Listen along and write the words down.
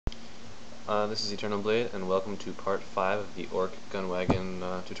This is Eternal Blade, and welcome to part 5 of the Ork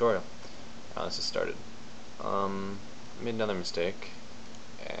Gunwagon tutorial. Let's get started. Made another mistake,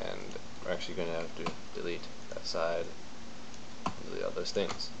 and we're actually going to have to delete that side and delete all those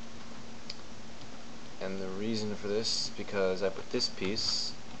things. And the reason for this is because I put this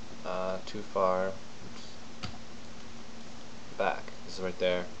piece too far back. This is right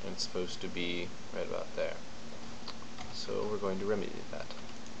there, and it's supposed to be right about there. So we're going to remedy that.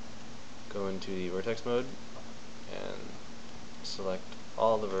 Go into the vertex mode and select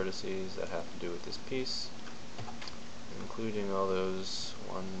all the vertices that have to do with this piece, including all those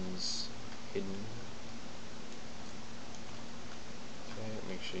ones hidden. Okay,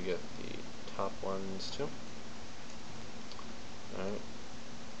 make sure you get the top ones too. Alright.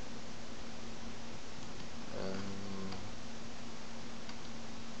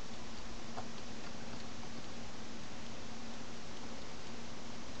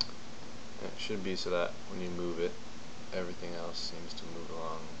 It should be so that when you move it, everything else seems to move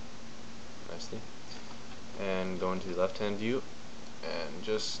along nicely. And go into the left-hand view and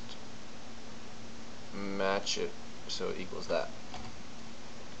just match it so it equals that.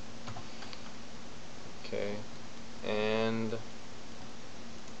 Okay, and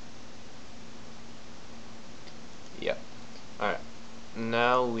yeah. Alright,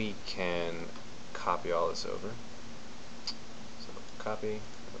 now we can copy all this over. So copy,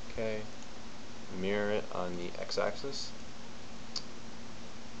 okay. Mirror it on the x-axis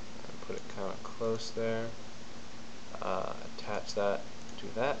and put it kind of close there. Attach that to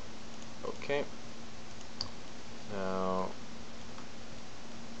that. Okay. Now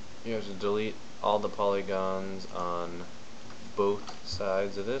you have to delete all the polygons on both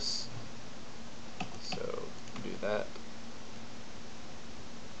sides of this. So do that.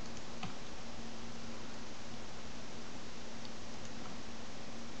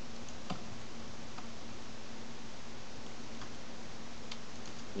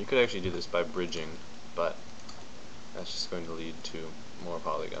 You could actually do this by bridging, but that's just going to lead to more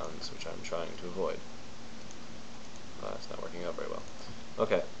polygons, which I'm trying to avoid. It's not working out very well.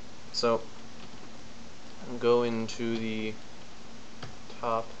 Okay, so go into the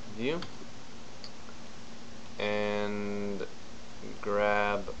top view and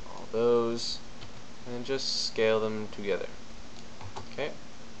grab all those and just scale them together. Okay,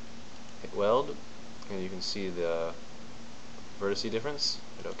 hit weld, and you can see the vertice difference.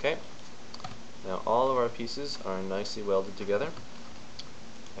 Hit OK. Now all of our pieces are nicely welded together,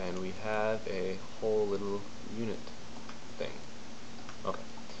 and we have a whole little unit thing. Okay,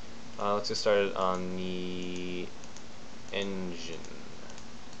 let's get started on the engine.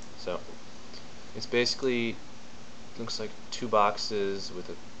 So it's basically looks like two boxes with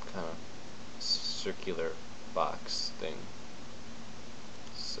a kind of circular box thing.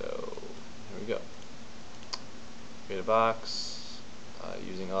 So here we go. Create a box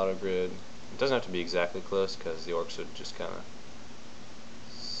using auto grid. It doesn't have to be exactly close because the orcs would just kind of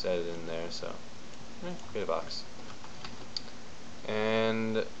set it in there. So create a box,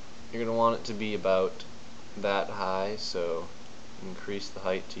 and you're going to want it to be about that high. So increase the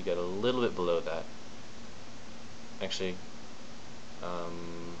height to get a little bit below that. Actually,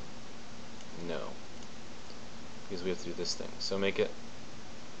 no, because we have to do this thing. So make it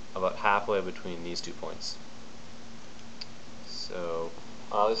about halfway between these 2 points. So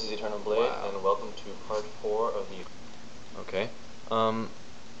this is Eternal Blade, and welcome to part 4 of the. Okay.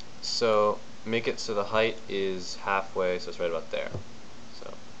 So make it so the height is halfway, so it's right about there.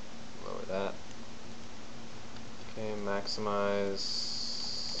 So lower that. Okay,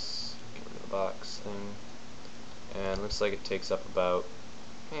 maximize. Get rid of the box thing. And looks like it takes up about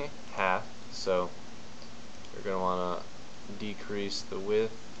half. So you're going to want to decrease the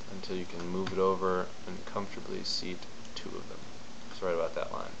width until you can move it over and comfortably seat 2 of them. So right about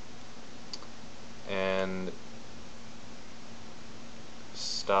that line. And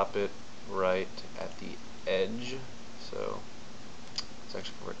stop it right at the edge. So let's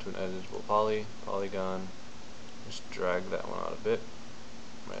actually convert to an editable polygon. Just drag that one out a bit,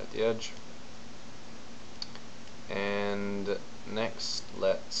 right at the edge. And next,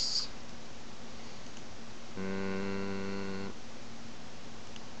 let's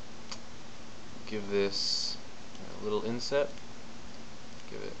give this a little inset.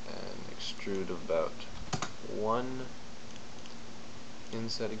 Give it an extrude of about 1.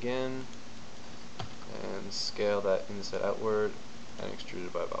 Inset again, and scale that inset outward, and extrude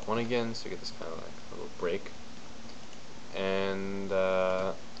it by about 1 again, so you get this kind of like a little break. And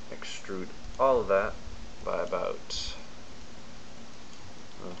extrude all of that by about,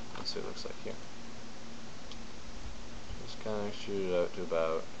 let's see what it looks like here. Just kind of extrude it out to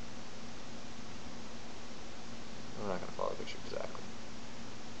about we're not going to follow the picture exactly.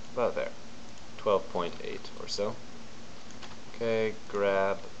 About there. 12.8 or so. Okay,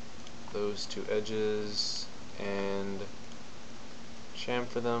 grab those two edges and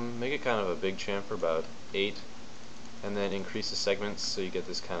chamfer them. Make it kind of a big chamfer, about 8, and then increase the segments so you get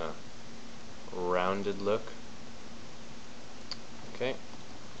this kind of rounded look. Okay.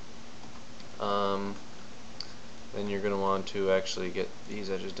 Then you're going to want to actually get these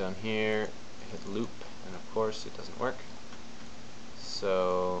edges down here, hit loop, and of course it doesn't work.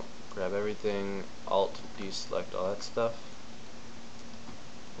 So grab everything, Alt, deselect all that stuff,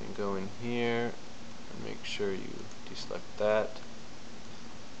 and go in here and make sure you deselect that,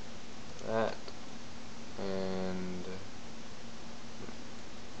 and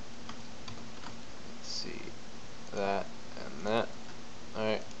let's see, that and that.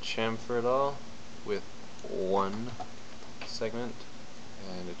 Alright, chamfer it all with one segment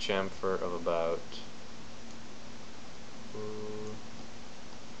and a chamfer of about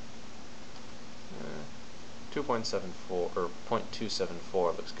 2.74 or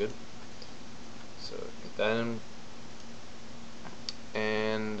 0.274 looks good. So get that in,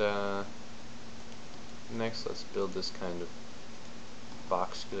 and next let's build this kind of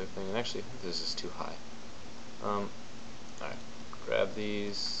boxcular thing. And actually, I think this is too high. Alright, grab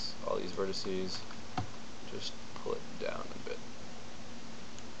these, all these vertices, just pull it down a bit.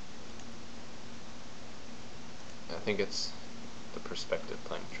 I think it's the perspective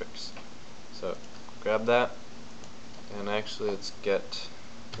playing tricks. So grab that, and actually let's get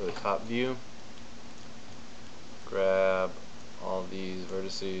to the top view. Grab all these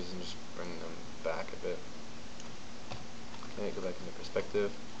vertices and just bring them back a bit. Okay, go back into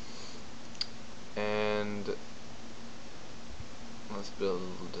perspective, and let's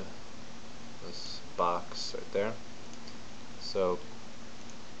build this box right there. So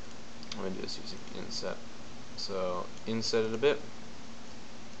I'm going to do this using inset. So inset it a bit,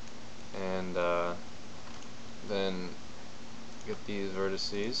 and then get these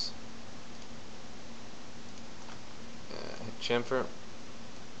vertices, hit chamfer,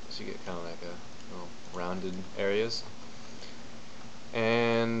 so you get kind of like a little rounded areas,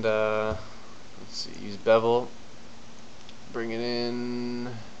 and let's see, use bevel, bring it in,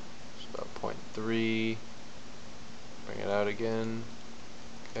 it's about 0.3, bring it out again,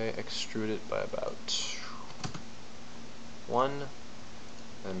 okay, extrude it by about 1,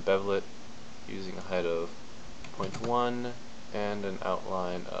 and bevel it using a height of 0.1 and an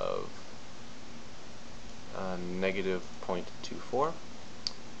outline of negative 0.24,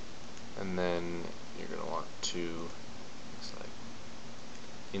 and then you're going to want to, looks like,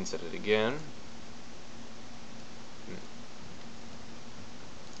 inset it again,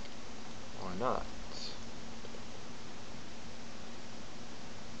 or not.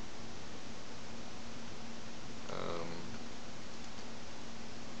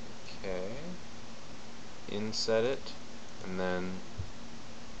 Okay, inset it, and then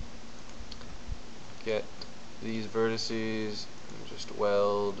get these vertices and just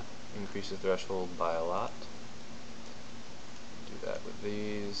weld, increase the threshold by a lot. Do that with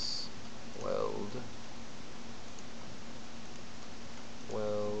these, weld,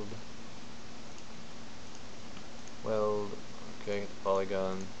 weld, weld, okay, get the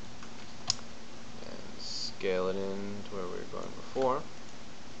polygon, and scale it in to where we were going before.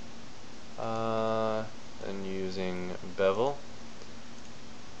 And using bevel,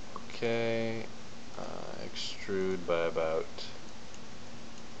 okay, extrude by about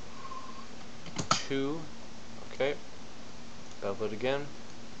 2, okay, bevel it again,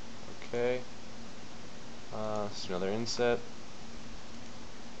 okay, so another inset,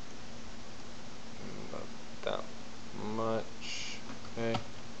 about that much, okay,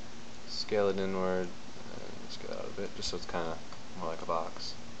 scale it inward, and scale it out a bit, just so it's kind of more like a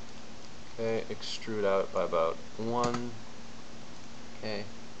box. Okay, extrude out by about 1, okay,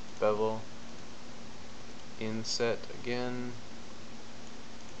 bevel, inset again,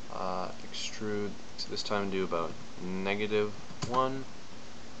 extrude, so this time do about negative 1,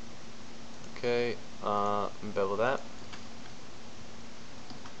 okay, bevel that,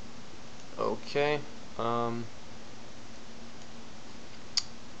 okay,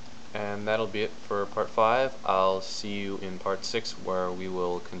 and that'll be it for part 5. I'll see you in part 6, where we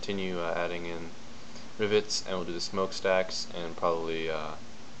will continue adding in rivets, and we'll do the smokestacks and probably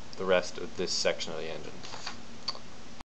the rest of this section of the engine.